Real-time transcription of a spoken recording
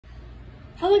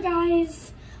Hello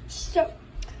guys, so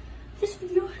this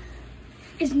video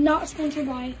is not sponsored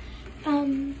by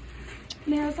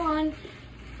Marathon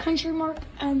Country Mark,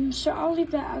 so I'll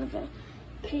leave that out of the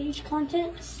page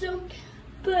content. So,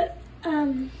 but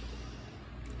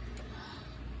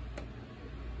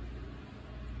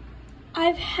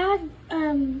I've had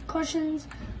questions.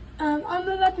 I'm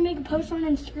about to make a post on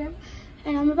Instagram,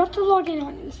 and I'm about to log in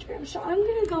on Instagram. So I'm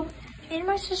gonna go in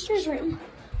my sister's room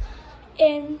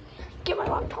and get my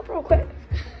laptop real quick.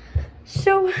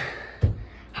 So,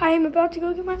 hi, I'm about to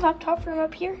go get my laptop from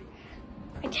up here.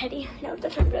 My teddy, no,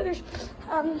 that's my brother's.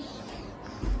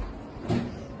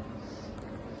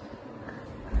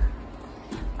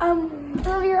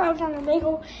 Earlier I was on a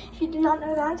bagel, if you did not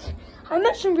know that. I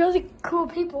met some really cool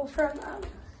people from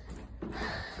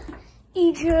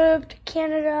Egypt,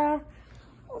 Canada,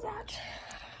 all that.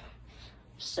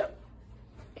 So,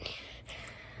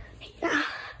 yeah.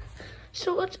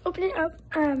 So let's open it up.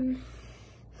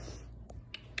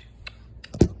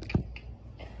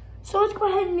 So let's go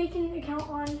ahead and make an account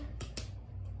on.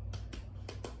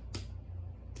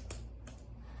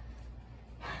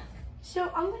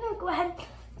 So I'm gonna go ahead and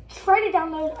try to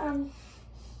download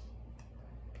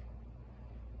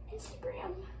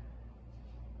Instagram.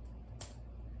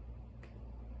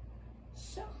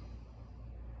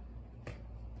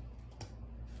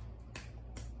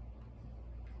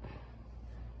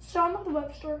 So I'm at the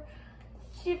web store,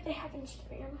 see if they have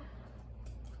Instagram.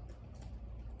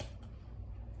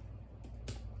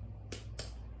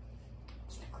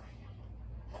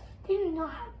 They do not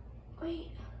have,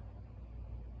 wait.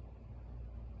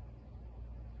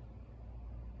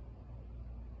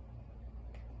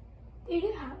 They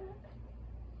do have it.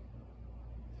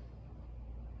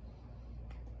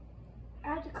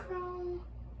 Add to Chrome,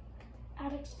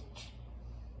 add extension.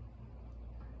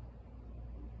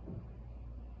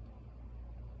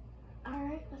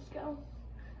 Alright, let's go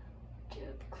to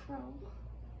Chrome.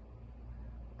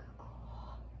 Google.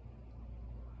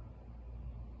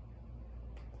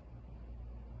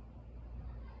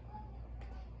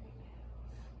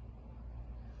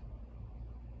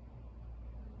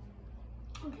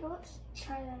 Okay, let's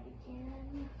try that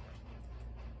again.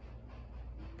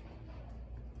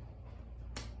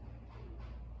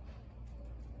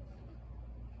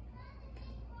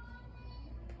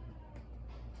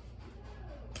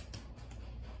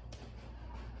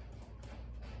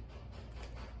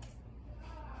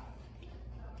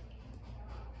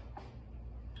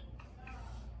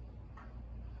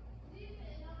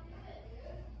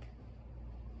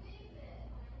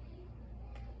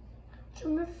 So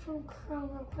move from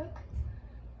Chrome real quick.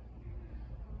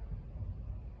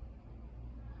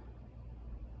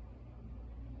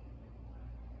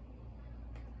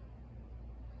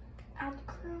 Add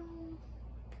Chrome,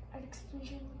 add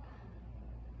extension.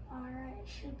 Alright, it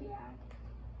should be added.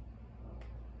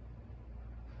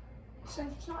 So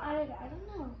if it's not added, I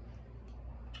don't know.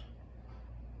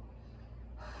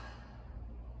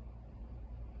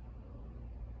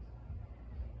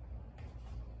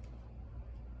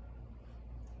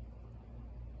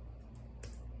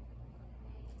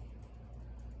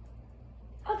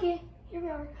 Okay, here we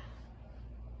are.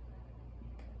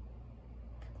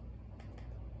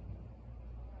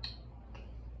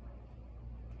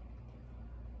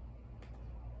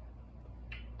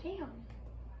 Damn.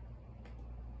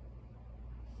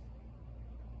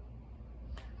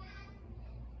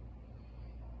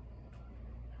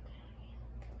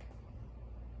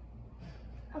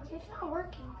 Okay, it's not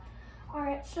working. All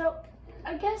right, so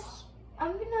I guess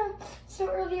I'm gonna, so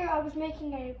earlier I was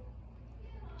making a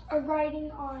writing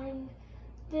on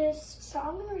this, so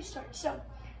I'm gonna restart. So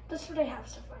that's what I have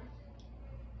so far.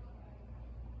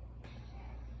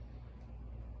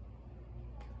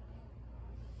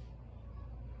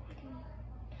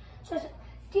 So I said,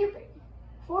 dear Brayden,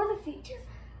 for the future.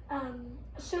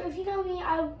 So if you know me,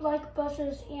 I like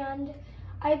buses, and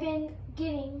I've been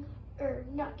getting, or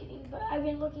not getting, but I've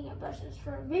been looking at buses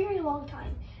for a very long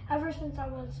time, ever since I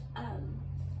was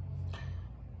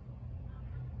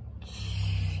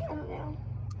I don't know,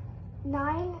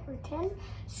 9 or 10.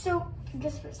 So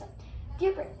just for a second.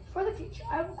 Dear Brayden, for the future,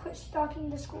 I will quit stalking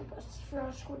the school bus for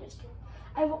our school district.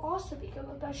 I will also become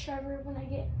a bus driver when I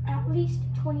get at least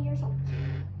 20 years old.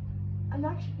 I'm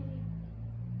actually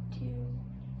going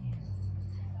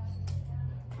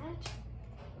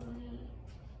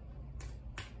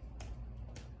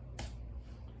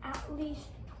to at least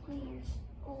 20 years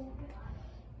old.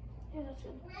 Yeah, that's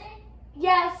good.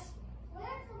 Yes.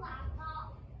 Where's the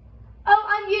laptop? Oh,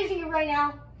 I'm using it right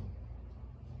now.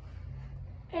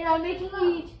 And I'm making a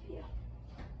YouTube video.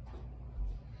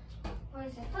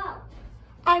 Where's the phone?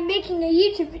 I'm making a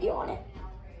YouTube video on it.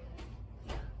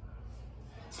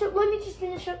 So let me just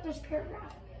finish up this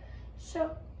paragraph.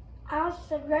 So I also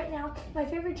said right now, my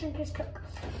favorite drink is Coke.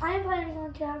 I am planning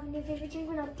on to have a new favorite drink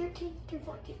when I'm 13 through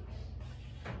 14.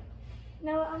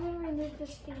 Now I'm going to remove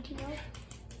this stinky note.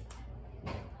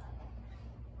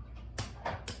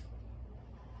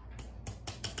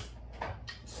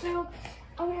 So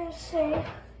I'm going to say,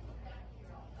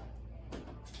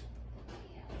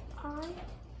 I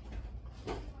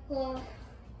love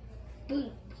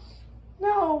boots.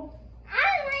 No. I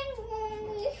like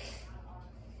boots.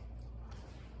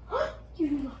 You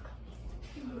look.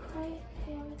 I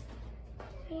am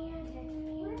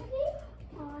planning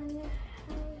on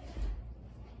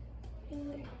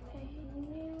having a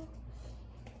new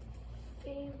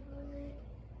favorite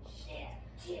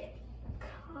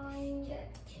kind of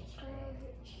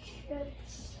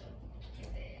chips.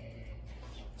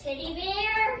 Teddy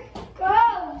bear. Go!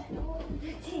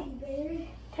 Teddy bear.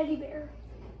 Teddy bear.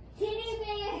 Teddy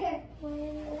bear.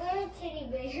 Where's Teddy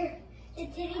bear? Did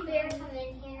Teddy bear come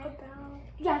in here? About,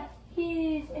 yeah,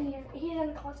 he's in here. He's in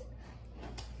the closet.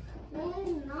 No,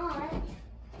 he's not.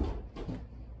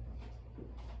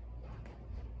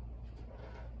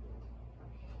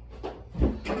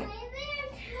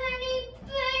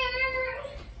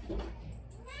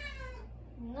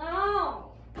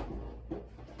 No.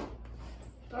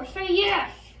 Don't say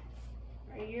yes.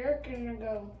 Or you're gonna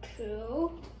go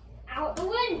to Out the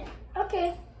window.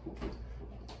 okay.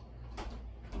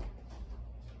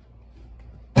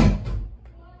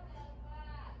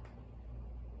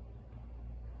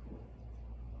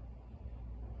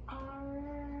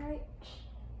 Alright.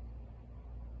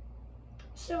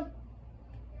 So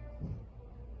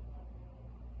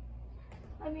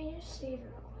let me just save it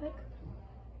real quick.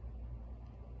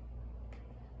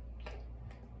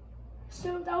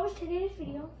 So that was today's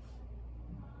video.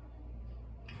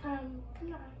 Yeah.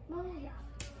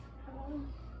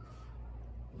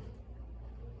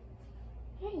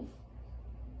 Hey.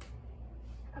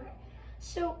 Okay.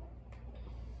 So,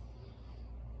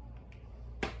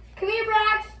 come here,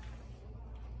 Brax.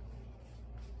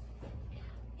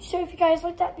 So if you guys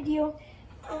liked that video,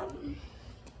 what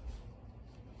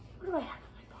do I have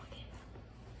in my pocket?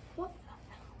 What the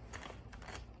hell?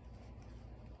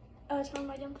 Oh, it's one of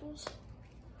my dimples.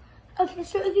 Okay,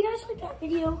 so if you guys like that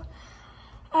video,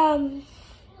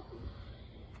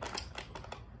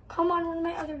 comment on one of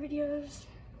my other videos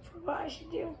for what I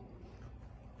should do.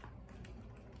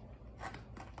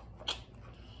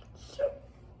 So,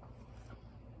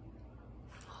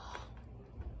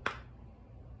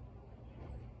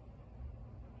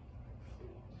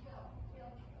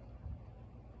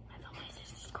 I found my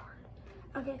sister's card.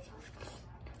 Okay, so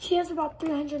she has about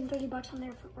 330 bucks on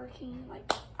there for working.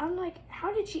 Like, I'm like,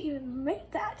 how did she even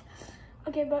make that?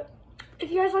 Okay, but if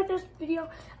you guys like this video,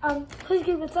 please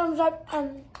give it a thumbs up,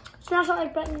 smash that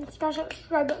like button, smash that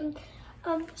subscribe button.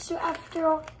 So after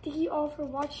all, thank you all for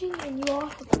watching, and you all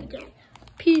have a good day.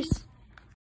 Peace.